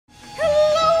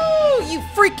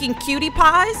freaking cutie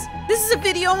pies! This is a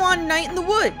video on Night in the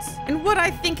Woods, and what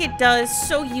I think it does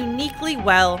so uniquely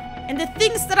well, and the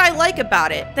things that I like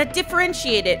about it that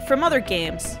differentiate it from other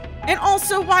games, and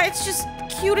also why it's just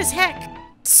cute as heck.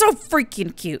 So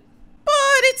freaking cute. But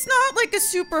it's not like a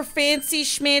super fancy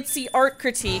schmancy art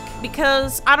critique,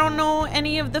 because I don't know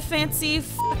any of the fancy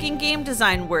fucking game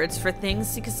design words for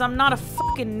things because I'm not a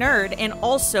fucking nerd, and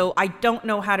also I don't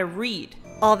know how to read.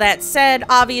 All that said,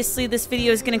 obviously this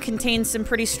video is going to contain some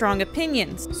pretty strong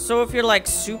opinions, so if you're like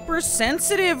super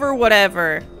sensitive or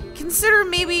whatever, consider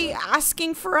maybe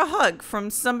asking for a hug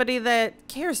from somebody that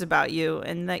cares about you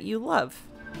and that you love.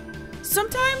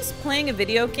 Sometimes playing a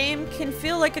video game can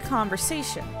feel like a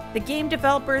conversation. The game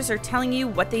developers are telling you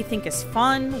what they think is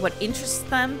fun, what interests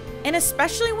them, and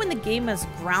especially when the game is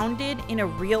grounded in a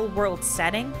real-world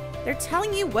setting, they're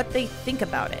telling you what they think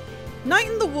about it. Night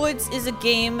in the Woods is a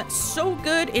game so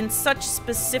good in such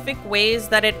specific ways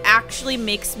that it actually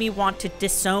makes me want to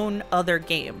disown other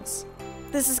games.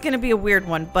 This is gonna be a weird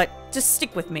one, but just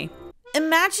stick with me.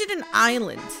 Imagine an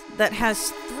island that has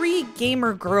 3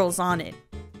 gamer girls on it,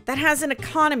 that has an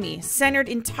economy centered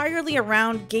entirely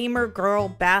around gamer girl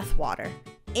bathwater.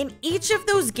 And each of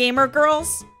those gamer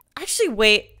girls, actually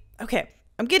wait, okay,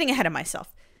 I'm getting ahead of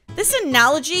myself. This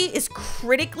analogy is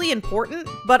critically important,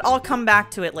 but I'll come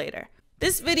back to it later.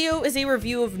 This video is a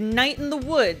review of Night in the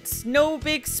Woods. No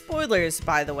big spoilers,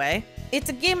 by the way. It's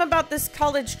a game about this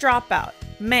college dropout,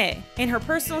 May, and her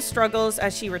personal struggles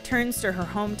as she returns to her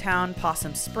hometown,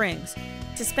 Possum Springs,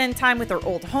 to spend time with her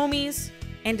old homies,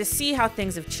 and to see how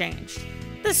things have changed.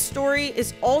 This story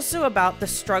is also about the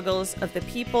struggles of the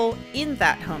people in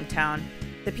that hometown,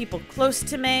 the people close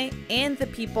to May, and the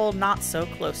people not so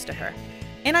close to her.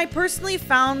 And I personally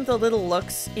found the little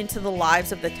looks into the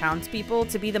lives of the townspeople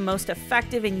to be the most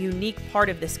effective and unique part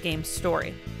of this game's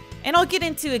story. And I'll get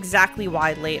into exactly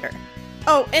why later.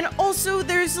 Oh, and also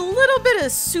there's a little bit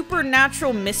of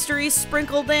supernatural mystery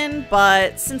sprinkled in,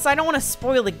 but since I don't want to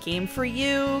spoil the game for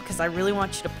you, because I really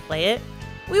want you to play it,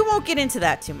 we won't get into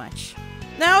that too much.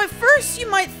 Now, at first you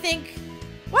might think,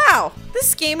 wow,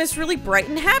 this game is really bright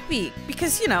and happy,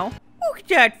 because, you know, look at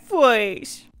that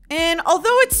face. And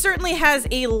although it certainly has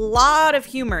a lot of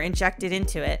humor injected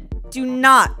into it, do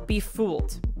not be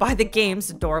fooled by the game's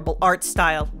adorable art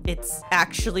style. It's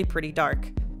actually pretty dark.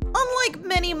 Unlike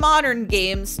many modern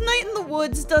games, Night in the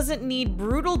Woods doesn't need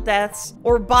brutal deaths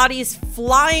or bodies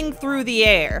flying through the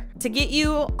air to get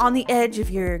you on the edge of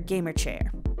your gamer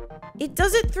chair. It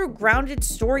does it through grounded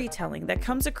storytelling that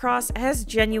comes across as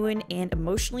genuine and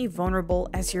emotionally vulnerable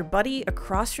as your buddy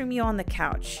across from you on the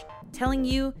couch, telling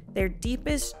you their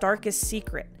deepest, darkest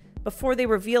secret before they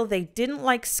reveal they didn't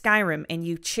like Skyrim and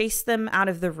you chase them out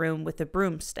of the room with a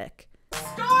broomstick.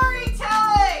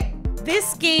 Storytelling!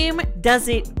 This game does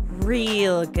it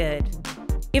real good.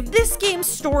 If this game's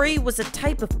story was a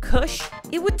type of Kush,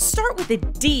 it would start with a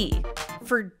D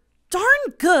for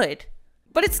darn good.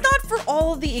 But it's not for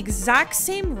all the exact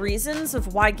same reasons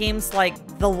of why games like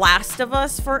The Last of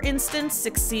Us, for instance,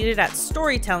 succeeded at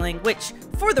storytelling, which,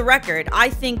 for the record, I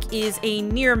think is a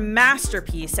near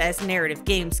masterpiece as narrative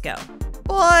games go.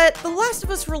 But The Last of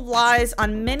Us relies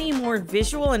on many more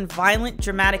visual and violent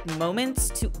dramatic moments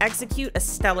to execute a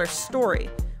stellar story,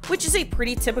 which is a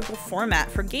pretty typical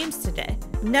format for games today.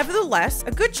 Nevertheless,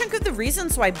 a good chunk of the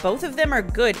reasons why both of them are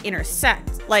good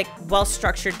intersect, like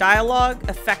well-structured dialogue,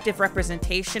 effective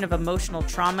representation of emotional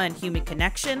trauma and human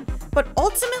connection, but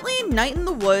ultimately, Night in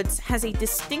the Woods has a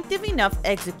distinctive enough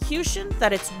execution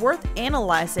that it's worth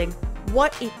analyzing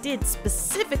what it did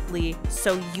specifically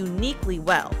so uniquely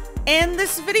well. And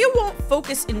this video won't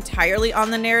focus entirely on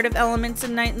the narrative elements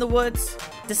in Night in the Woods,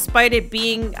 despite it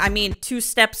being, 2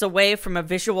 steps away from a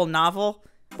visual novel.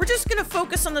 We're just gonna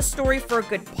focus on the story for a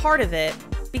good part of it,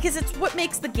 because it's what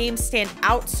makes the game stand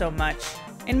out so much,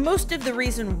 and most of the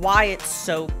reason why it's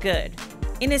so good.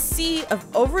 In a sea of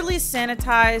overly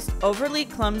sanitized, overly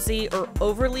clumsy, or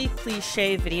overly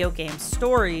cliche video game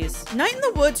stories, Night in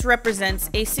the Woods represents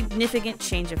a significant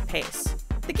change of pace.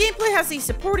 The gameplay has a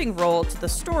supporting role to the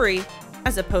story,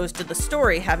 as opposed to the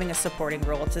story having a supporting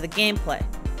role to the gameplay.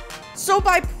 So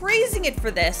by praising it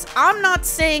for this, I'm not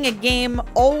saying a game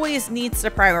always needs to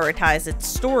prioritize its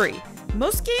story.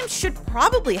 Most games should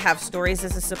probably have stories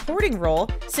as a supporting role,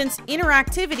 since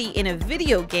interactivity in a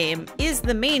video game is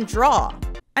the main draw.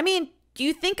 Do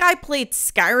you think I played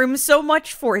Skyrim so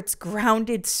much for its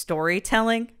grounded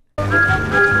storytelling?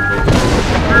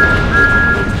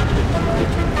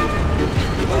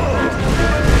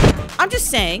 I'm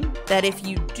just saying that if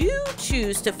you do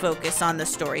choose to focus on the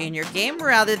story in your game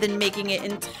rather than making it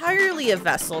entirely a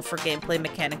vessel for gameplay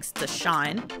mechanics to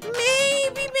shine,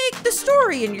 maybe make the the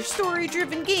story in your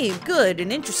story-driven game good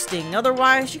and interesting,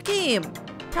 otherwise your game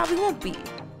probably won't be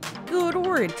good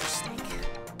or interesting.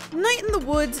 Night in the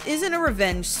Woods isn't a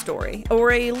revenge story,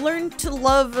 or a learn to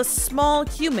love a small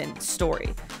human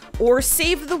story, or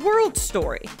save the world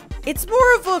story. It's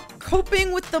more of a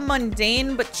coping with the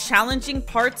mundane but challenging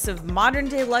parts of modern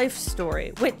day life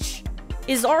story, which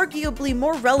is arguably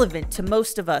more relevant to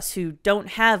most of us who don't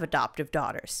have adoptive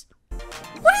daughters.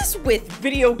 What is with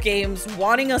video games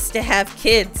wanting us to have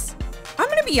kids? I'm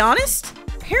gonna be honest,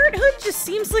 parenthood just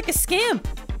seems like a scam.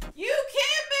 You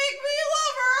can't make me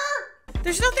love her!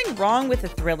 There's nothing wrong with a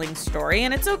thrilling story,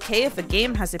 and it's okay if a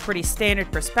game has a pretty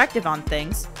standard perspective on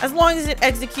things, as long as it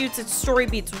executes its story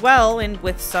beats well and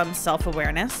with some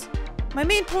self-awareness. My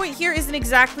main point here isn't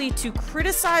exactly to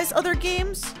criticize other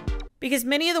games, because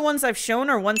many of the ones I've shown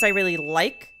are ones I really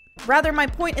like. Rather, my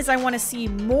point is I want to see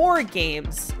more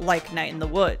games like Night in the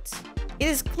Woods. It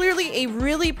is clearly a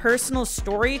really personal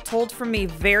story told from a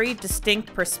very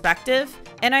distinct perspective,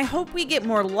 and I hope we get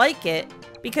more like it,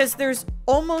 because there's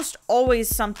almost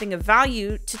always something of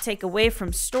value to take away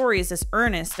from stories as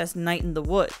earnest as Night in the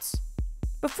Woods.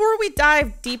 Before we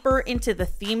dive deeper into the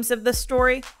themes of the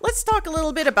story, let's talk a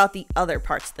little bit about the other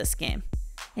parts of this game.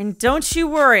 And don't you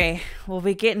worry, we'll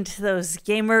be getting to those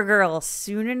gamer girls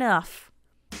soon enough.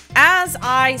 As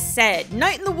I said,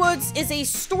 Night in the Woods is a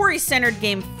story-centered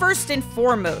game first and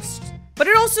foremost, but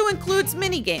it also includes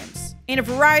minigames and a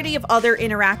variety of other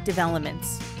interactive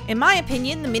elements. In my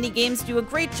opinion, the minigames do a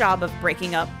great job of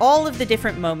breaking up all of the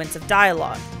different moments of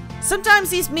dialogue. Sometimes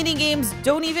these minigames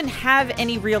don't even have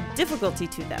any real difficulty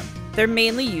to them. They're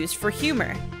mainly used for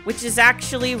humor, which is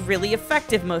actually really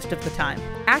effective most of the time.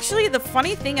 Actually, the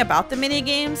funny thing about the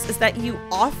minigames is that you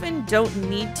often don't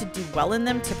need to do well in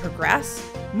them to progress.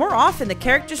 More often, the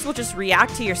characters will just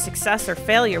react to your success or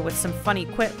failure with some funny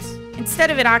quips,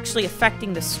 instead of it actually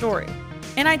affecting the story.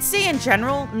 And I'd say in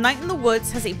general, Night in the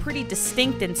Woods has a pretty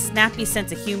distinct and snappy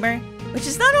sense of humor, which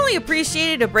is not only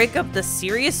appreciated to break up the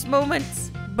serious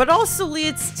moments, but also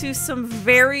leads to some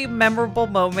very memorable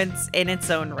moments in its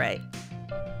own right.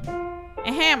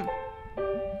 Ahem.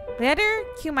 Letter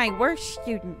to my worst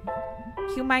student.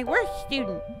 To my worst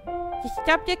student, the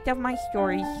subject of my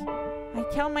stories. I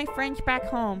tell my friends back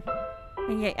home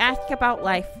when they ask about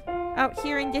life. Out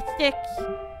here in the sticks,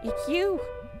 it's you.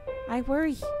 I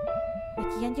worry. At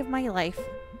the end of my life,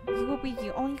 you will be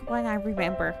the only one I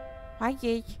remember. I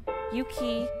did.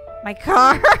 Yuki, my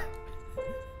car.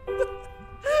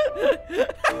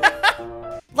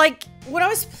 Like, when I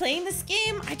was playing this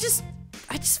game, I just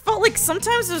felt like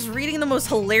sometimes I was reading the most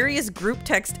hilarious group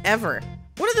text ever.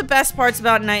 One of the best parts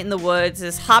about Night in the Woods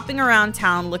is hopping around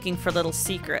town looking for little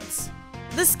secrets.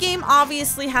 This game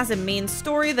obviously has a main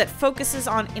story that focuses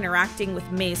on interacting with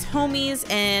May's homies,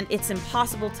 and it's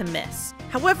impossible to miss.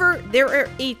 However, there are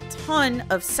a ton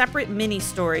of separate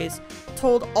mini-stories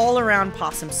told all around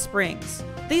Possum Springs.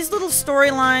 These little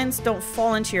storylines don't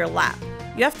fall into your lap.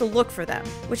 You have to look for them,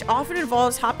 which often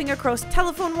involves hopping across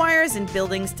telephone wires and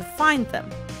buildings to find them.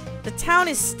 The town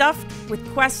is stuffed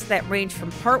with quests that range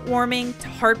from heartwarming to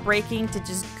heartbreaking to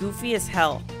just goofy as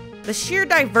hell. The sheer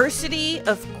diversity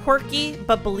of quirky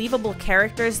but believable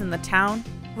characters in the town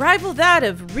rival that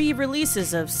of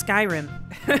re-releases of Skyrim.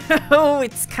 Oh,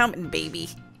 it's coming, baby.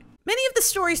 Many of the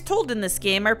stories told in this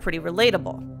game are pretty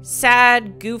relatable.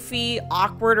 Sad, goofy,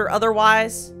 awkward, or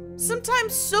otherwise.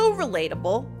 Sometimes so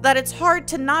relatable that it's hard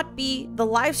to not be the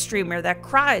live streamer that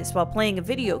cries while playing a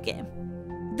video game.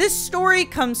 This story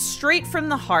comes straight from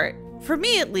the heart. For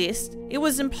me at least, it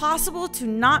was impossible to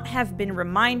not have been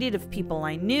reminded of people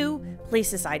I knew,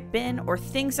 places I'd been, or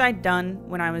things I'd done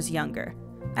when I was younger.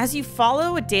 As you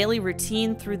follow a daily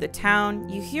routine through the town,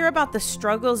 you hear about the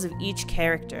struggles of each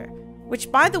character, which,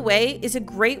 by the way, is a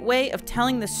great way of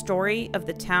telling the story of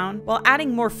the town while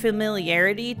adding more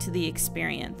familiarity to the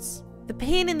experience. The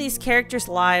pain in these characters'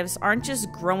 lives aren't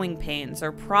just growing pains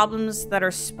or problems that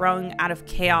are sprung out of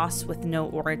chaos with no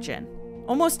origin.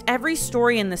 Almost every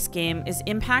story in this game is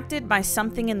impacted by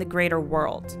something in the greater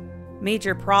world.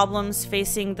 Major problems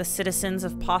facing the citizens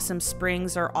of Possum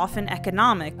Springs are often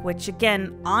economic, which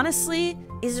again, honestly,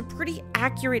 is a pretty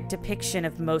accurate depiction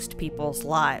of most people's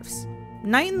lives.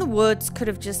 Night in the Woods could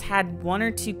have just had one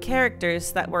or two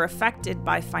characters that were affected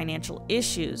by financial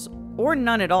issues, or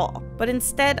none at all, but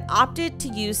instead opted to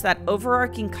use that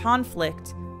overarching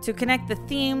conflict to connect the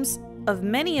themes of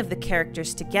many of the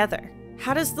characters together.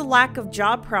 How does the lack of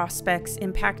job prospects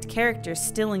impact characters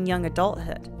still in young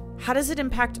adulthood? How does it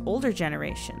impact older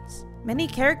generations? Many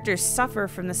characters suffer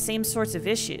from the same sorts of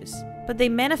issues, but they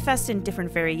manifest in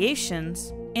different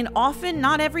variations, And often,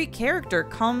 not every character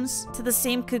comes to the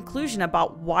same conclusion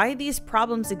about why these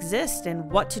problems exist and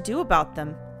what to do about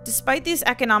them. Despite these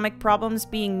economic problems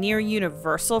being near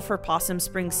universal for Possum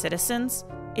Springs citizens,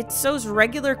 it sows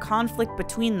regular conflict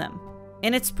between them.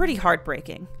 And it's pretty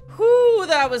heartbreaking. Whew,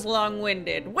 that was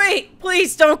long-winded. Wait,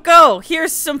 please don't go!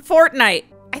 Here's some Fortnite!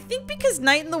 I think because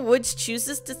Night in the Woods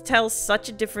chooses to tell such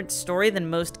a different story than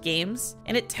most games,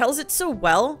 and it tells it so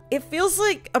well, it feels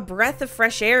like a breath of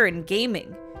fresh air in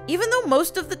gaming. Even though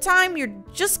most of the time you're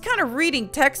just kind of reading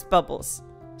text bubbles.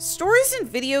 Stories in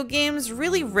video games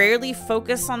really rarely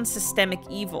focus on systemic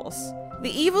evils.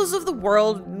 The evils of the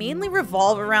world mainly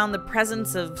revolve around the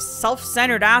presence of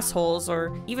self-centered assholes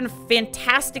or even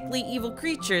fantastically evil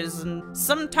creatures, and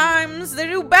sometimes they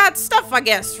do bad stuff, I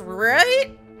guess,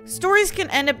 right? Stories can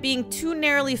end up being too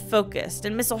narrowly focused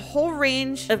and miss a whole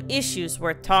range of issues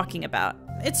worth talking about.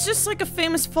 It's just like a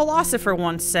famous philosopher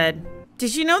once said,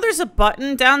 "Did you know there's a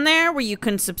button down there where you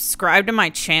can subscribe to my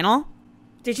channel?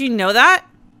 Did you know that?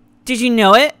 Did you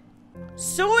know it?"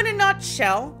 So in a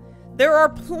nutshell, there are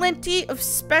plenty of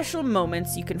special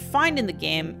moments you can find in the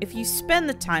game if you spend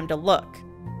the time to look.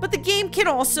 But the game can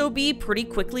also be pretty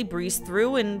quickly breezed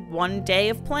through in one day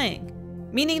of playing.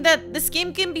 Meaning that this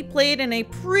game can be played in a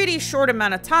pretty short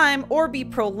amount of time or be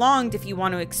prolonged if you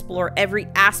want to explore every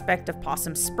aspect of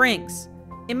Possum Springs.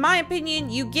 In my opinion,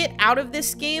 you get out of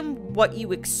this game what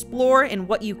you explore and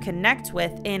what you connect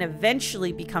with and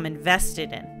eventually become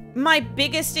invested in. My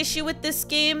biggest issue with this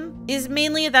game is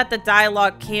mainly that the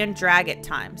dialogue can drag at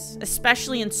times,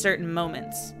 especially in certain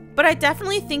moments. But I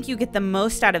definitely think you get the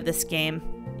most out of this game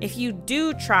if you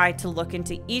do try to look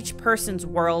into each person's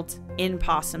world in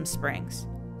Possum Springs.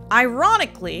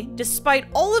 Ironically, despite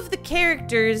all of the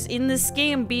characters in this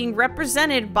game being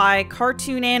represented by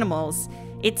cartoon animals,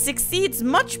 it succeeds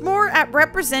much more at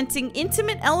representing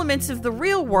intimate elements of the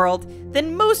real world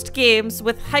than most games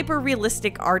with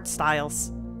hyper-realistic art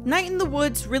styles. Night in the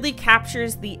Woods really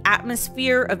captures the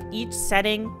atmosphere of each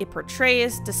setting it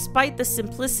portrays despite the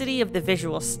simplicity of the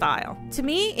visual style. To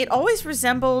me, it always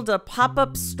resembled a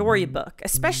pop-up storybook,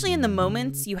 especially in the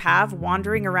moments you have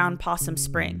wandering around Possum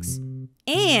Springs.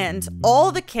 And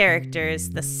all the characters,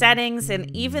 the settings, and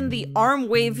even the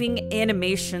arm-waving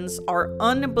animations are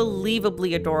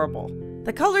unbelievably adorable.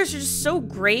 The colors are just so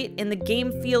great and the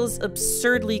game feels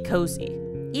absurdly cozy.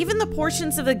 Even the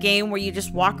portions of the game where you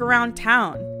just walk around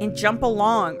town and jump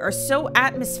along are so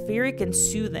atmospheric and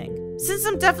soothing. Since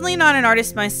I'm definitely not an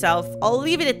artist myself, I'll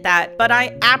leave it at that, but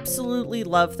I absolutely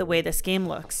love the way this game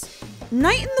looks.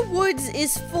 Night in the Woods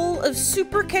is full of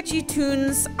super catchy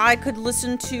tunes I could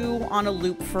listen to on a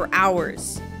loop for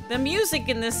hours. The music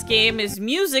in this game is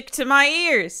music to my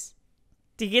ears.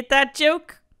 Do you get that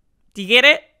joke? Do you get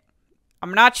it?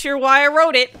 I'm not sure why I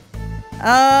wrote it.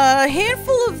 A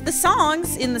handful of the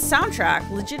songs in the soundtrack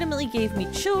legitimately gave me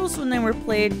chills when they were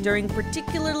played during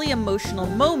particularly emotional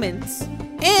moments.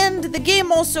 And the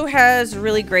game also has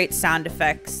really great sound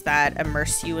effects that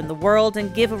immerse you in the world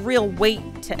and give a real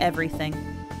weight to everything.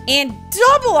 And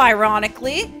double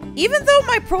ironically, even though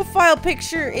my profile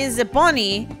picture is a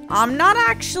bunny, I'm not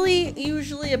actually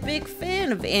usually a big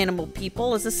fan of animal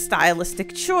people as a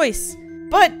stylistic choice.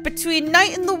 But between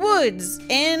Night in the Woods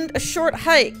and A Short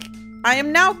Hike, I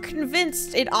am now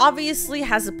convinced it obviously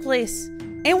has a place.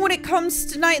 And when it comes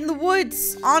to Night in the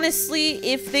Woods, honestly,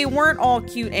 if they weren't all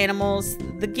cute animals,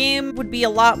 the game would be a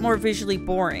lot more visually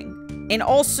boring. And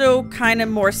also kind of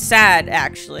more sad,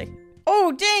 actually.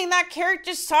 Oh dang, that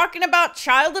character's talking about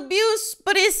child abuse,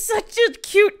 but is such a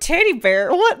cute teddy bear,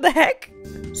 what the heck?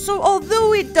 So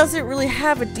although it doesn't really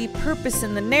have a deep purpose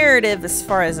in the narrative as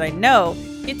far as I know,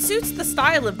 it suits the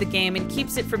style of the game and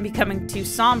keeps it from becoming too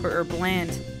somber or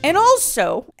bland. And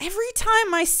also, every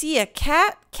time I see a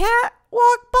cat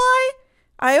walk by,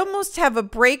 I almost have a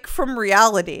break from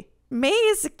reality. May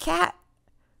is a cat,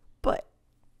 but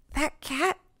that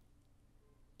cat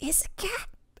is a cat?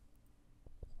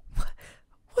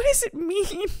 What does it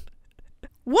mean?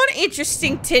 One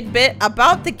interesting tidbit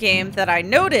about the game that I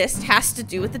noticed has to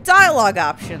do with the dialogue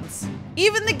options.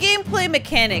 Even the gameplay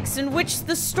mechanics in which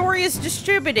the story is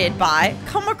distributed by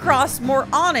come across more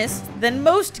honest than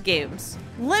most games.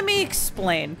 Let me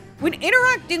explain. When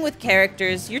interacting with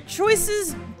characters, your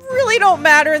choices really don't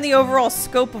matter in the overall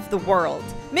scope of the world.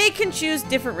 May can choose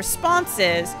different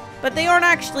responses, but they aren't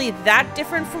actually that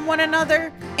different from one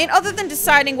another. And other than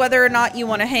deciding whether or not you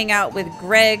want to hang out with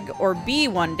Greg or B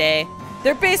one day,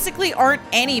 there basically aren't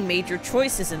any major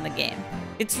choices in the game.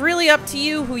 It's really up to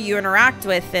you who you interact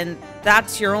with, and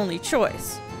that's your only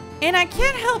choice. And I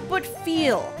can't help but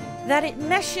feel that it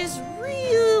meshes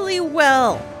really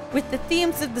well with the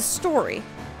themes of the story.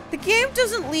 The game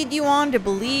doesn't lead you on to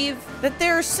believe that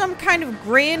there are some kind of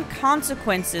grand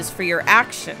consequences for your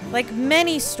action, like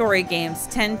many story games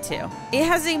tend to. It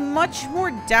has a much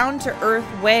more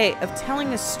down-to-earth way of telling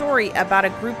a story about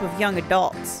a group of young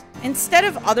adults. Instead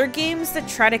of other games that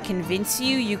try to convince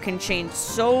you you can change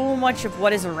so much of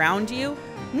what is around you,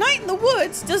 Night in the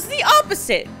Woods does the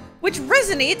opposite, which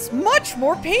resonates much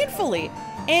more painfully,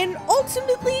 and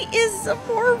ultimately is a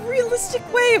more realistic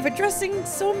way of addressing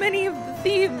so many of the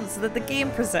themes that the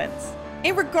game presents.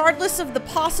 And regardless of the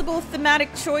possible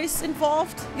thematic choice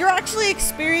involved, you're actually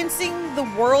experiencing the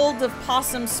world of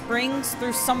Possum Springs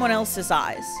through someone else's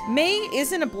eyes. May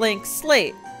isn't a blank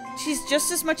slate. She's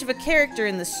just as much of a character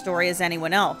in this story as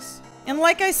anyone else. And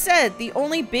like I said, the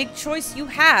only big choice you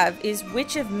have is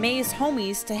which of May's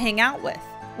homies to hang out with.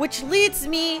 Which leads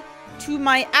me to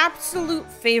my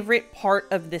absolute favorite part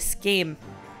of this game.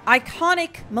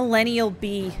 Iconic Millennial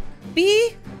Bee.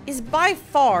 Bee is by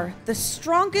far the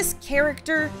strongest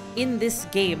character in this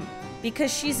game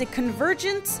because she's a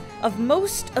convergence of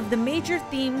most of the major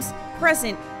themes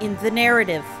present in the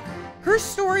narrative. Her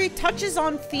story touches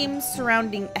on themes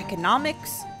surrounding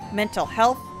economics, mental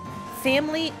health,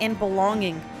 family, and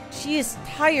belonging. She is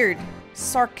tired,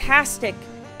 sarcastic,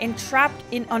 and trapped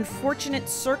in unfortunate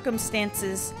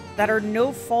circumstances that are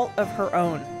no fault of her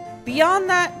own. Beyond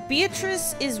that,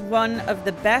 Beatrice is one of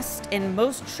the best and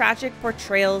most tragic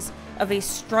portrayals of a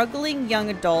struggling young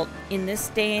adult in this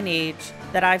day and age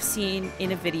that I've seen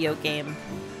in a video game,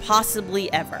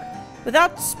 possibly ever.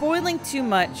 Without spoiling too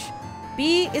much,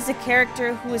 Bee is a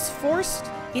character who is forced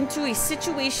into a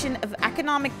situation of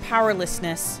economic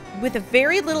powerlessness with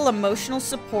very little emotional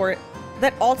support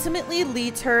that ultimately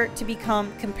leads her to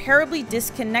become comparably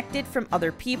disconnected from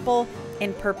other people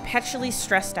and perpetually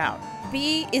stressed out.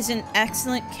 Bee is an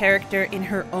excellent character in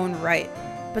her own right,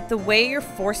 but the way you're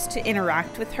forced to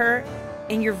interact with her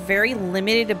and your very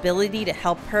limited ability to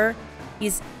help her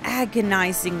is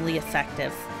agonizingly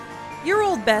effective. Your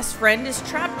old best friend is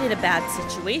trapped in a bad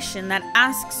situation that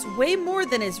asks way more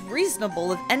than is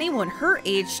reasonable of anyone her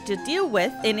age to deal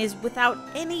with and is without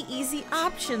any easy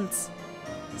options.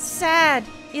 Sad,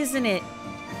 isn't it?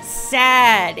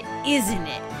 Sad, isn't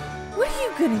it? What are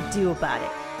you gonna do about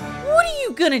it? What are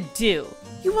you gonna do?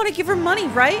 You wanna give her money,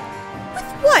 right? With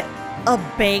what? A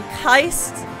bank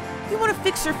heist? You wanna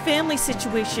fix her family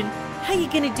situation. How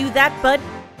you gonna do that, bud?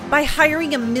 By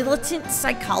hiring a militant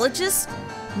psychologist?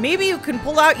 Maybe you can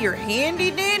pull out your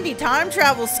handy-dandy time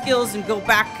travel skills and go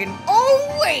back and...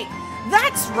 Oh, wait!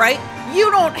 That's right! You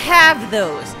don't have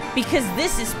those! Because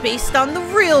this is based on the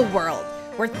real world,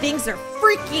 where things are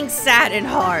freaking sad and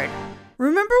hard.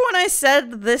 Remember when I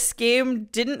said this game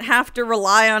didn't have to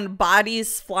rely on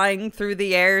bodies flying through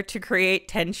the air to create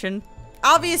tension?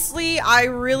 Obviously, I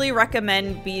really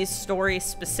recommend Bee's story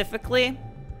specifically,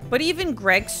 but even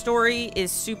Greg's story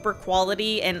is super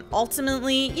quality, and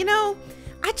ultimately, you know,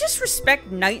 I just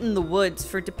respect Night in the Woods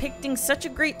for depicting such a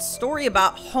great story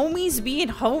about homies being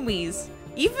homies,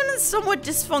 even in somewhat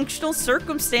dysfunctional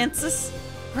circumstances.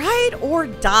 Ride or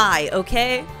die,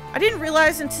 okay? I didn't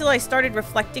realize until I started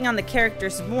reflecting on the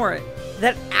characters more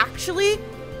that actually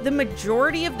the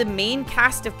majority of the main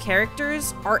cast of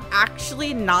characters are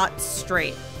actually not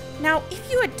straight. Now,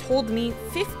 if you had told me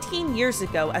 15 years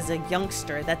ago as a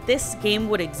youngster that this game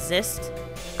would exist,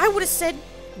 I would have said,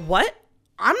 what?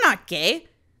 I'm not gay.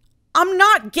 I'm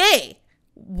not gay.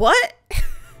 What?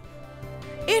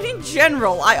 And in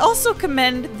general, I also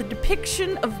commend the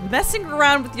depiction of messing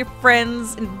around with your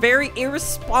friends in very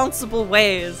irresponsible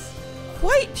ways.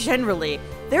 Quite generally,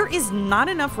 there is not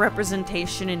enough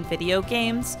representation in video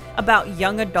games about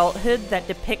young adulthood that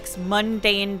depicts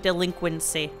mundane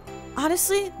delinquency.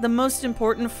 Honestly, the most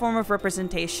important form of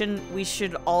representation we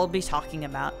should all be talking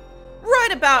about.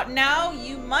 Right about now,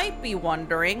 you might be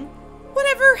wondering,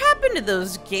 whatever happened to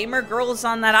those gamer girls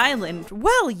on that island?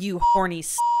 Well, you horny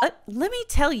slut, let me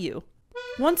tell you.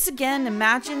 Once again,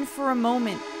 imagine for a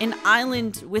moment an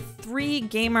island with 3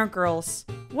 gamer girls.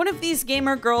 One of these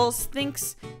gamer girls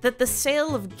thinks that the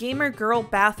sale of gamer girl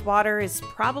bathwater is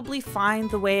probably fine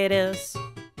the way it is.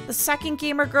 The second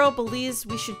gamer girl believes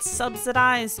we should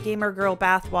subsidize gamer girl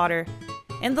bathwater.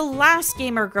 And the last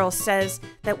gamer girl says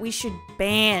that we should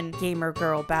ban gamer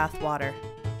girl bathwater.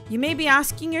 You may be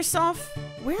asking yourself,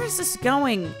 where is this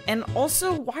going? And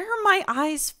also, why are my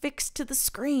eyes fixed to the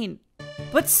screen?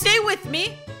 But stay with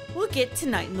me, we'll get to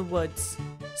Night in the Woods.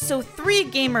 So 3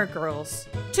 gamer girls,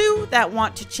 2 that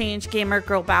want to change gamer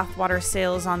girl bathwater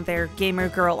sales on their gamer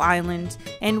girl island,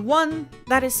 and 1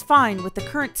 that is fine with the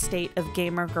current state of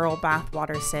gamer girl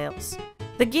bathwater sales.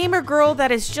 The gamer girl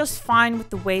that is just fine with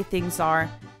the way things are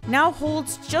now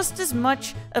holds just as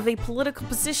much of a political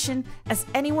position as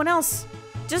anyone else.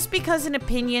 Just because an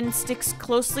opinion sticks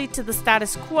closely to the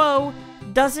status quo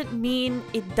doesn't mean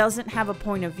it doesn't have a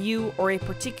point of view or a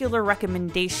particular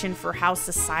recommendation for how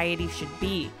society should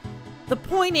be. The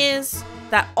point is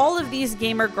that all of these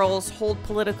gamer girls hold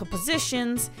political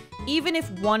positions, even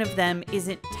if one of them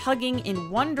isn't tugging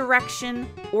in one direction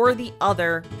or the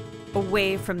other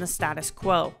away from the status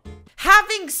quo.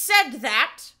 Having said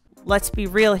that, let's be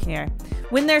real here.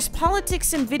 When there's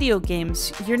politics in video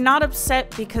games, you're not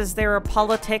upset because there are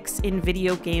politics in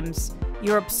video games.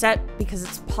 You're upset because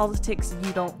it's politics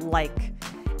you don't like.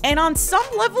 And on some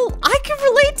level, I can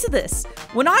relate to this.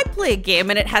 When I play a game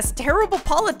and it has terrible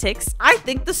politics, I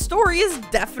think the story is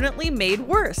definitely made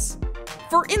worse.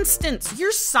 For instance,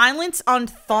 your silence on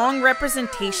thong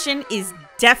representation is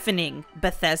deafening,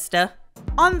 Bethesda.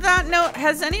 On that note,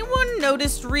 has anyone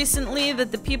noticed recently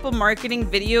that the people marketing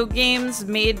video games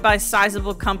made by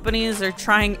sizable companies are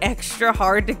trying extra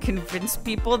hard to convince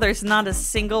people there's not a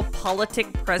single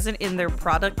politic present in their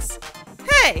products?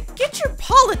 Hey, get your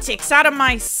politics out of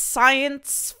my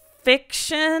science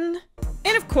fiction.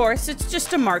 And of course, it's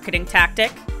just a marketing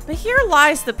tactic. But here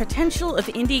lies the potential of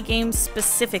indie games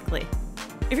specifically.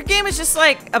 If your game is just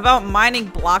like about mining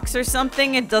blocks or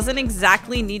something, it doesn't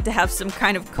exactly need to have some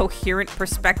kind of coherent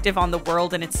perspective on the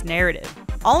world and its narrative.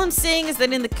 All I'm saying is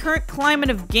that in the current climate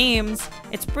of games,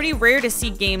 it's pretty rare to see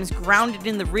games grounded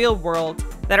in the real world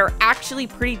that are actually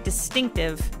pretty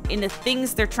distinctive in the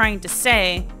things they're trying to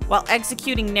say while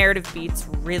executing narrative beats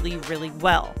really, really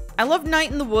well. I love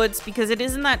Night in the Woods because it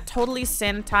isn't that totally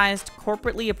sanitized,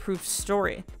 corporately approved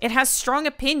story. It has strong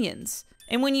opinions.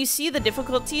 And when you see the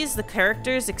difficulties the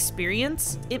characters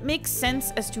experience, it makes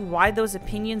sense as to why those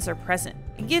opinions are present.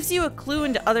 It gives you a clue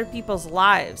into other people's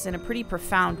lives in a pretty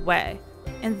profound way.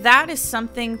 And that is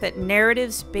something that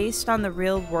narratives based on the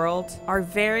real world are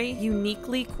very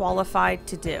uniquely qualified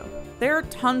to do. There are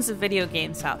tons of video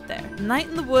games out there. Night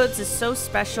in the Woods is so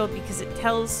special because it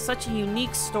tells such a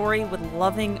unique story with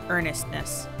loving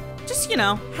earnestness. Just,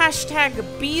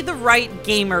 hashtag be the right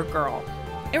gamer girl.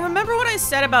 And remember what I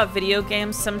said about video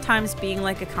games sometimes being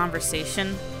like a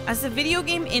conversation? As the video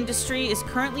game industry is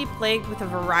currently plagued with a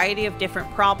variety of different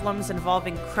problems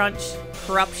involving crunch,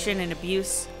 corruption, and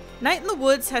abuse, Night in the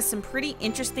Woods has some pretty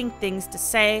interesting things to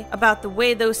say about the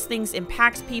way those things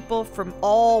impact people from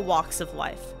all walks of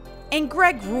life. And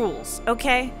Greg rules,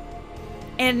 okay?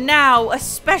 And now, a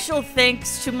special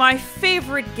thanks to my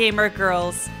favorite gamer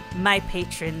girls, my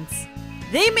patrons.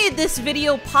 They made this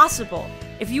video possible.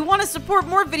 If you want to support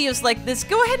more videos like this,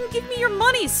 go ahead and give me your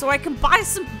money so I can buy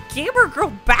some gamer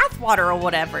girl bathwater or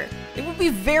whatever. It would be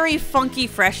very funky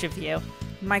fresh of you.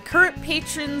 My current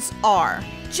patrons are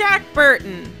Jack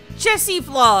Burton, Jesse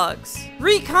Vlogs,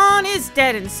 Recon is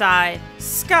Dead Inside,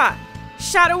 Scott,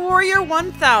 Shadow Warrior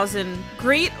 1000,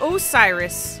 Great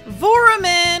Osiris,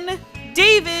 Voraman,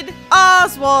 David,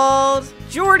 Oswald,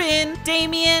 Jordan,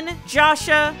 Damien,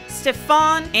 Joshua,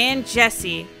 Stefan, and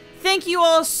Jesse. Thank you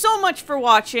all so much for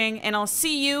watching, and I'll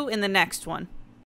see you in the next one.